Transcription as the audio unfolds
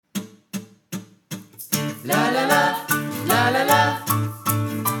La la la, la la la,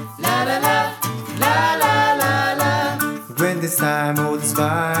 la la la, la la la la. When this time goes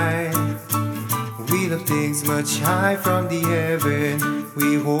by, we love things much high from the heaven.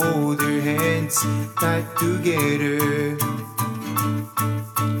 We hold our hands tight together,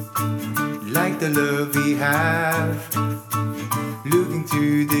 like the love we have. Looking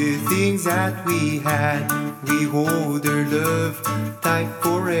to the things that we had, we hold our love tight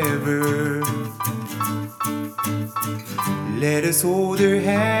forever. Let us hold our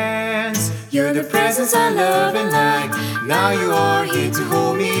hands. You're the presence I love and like. Now you are here to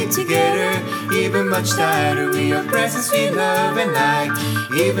hold me together, even much tighter. We are presence we love and like,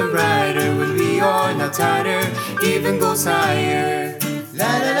 even brighter when we are not tighter, even goes higher.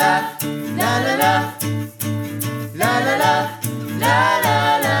 La la la, la la la, la la la, la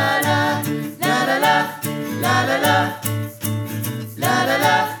la la la, la la la, la la la, la la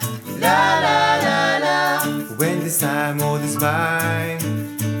la, la la la la. When this time goes by,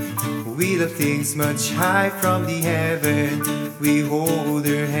 we love things much high from the heaven. We hold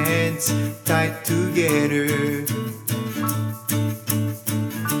our hands tight together,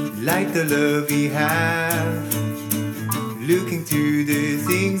 like the love we have. Looking to the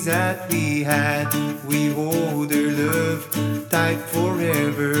things that we had, we hold our love tight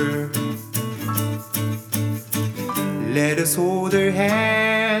forever. Let us hold our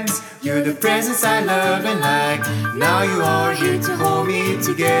hands. You're the presence I love and like. Now you are here to hold me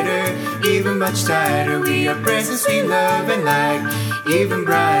together, even much tighter. We are presence we love and like, even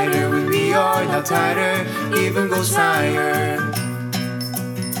brighter when we are not tighter, even goes higher.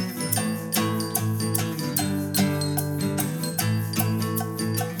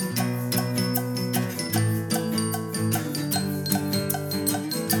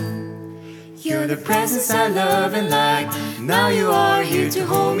 You're the presence I love and like. Now you are here to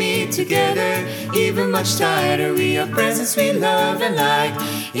hold me together, even much tighter. We are presence we love and like,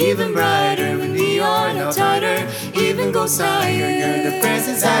 even brighter when we are not tighter, even goes higher. You're the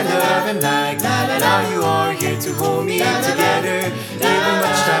presence I love and like. Now you are here to hold me together, even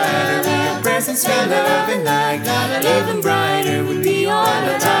much tighter. We are presence we love and like, even brighter when we are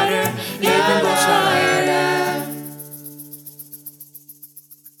not tighter, even goes higher.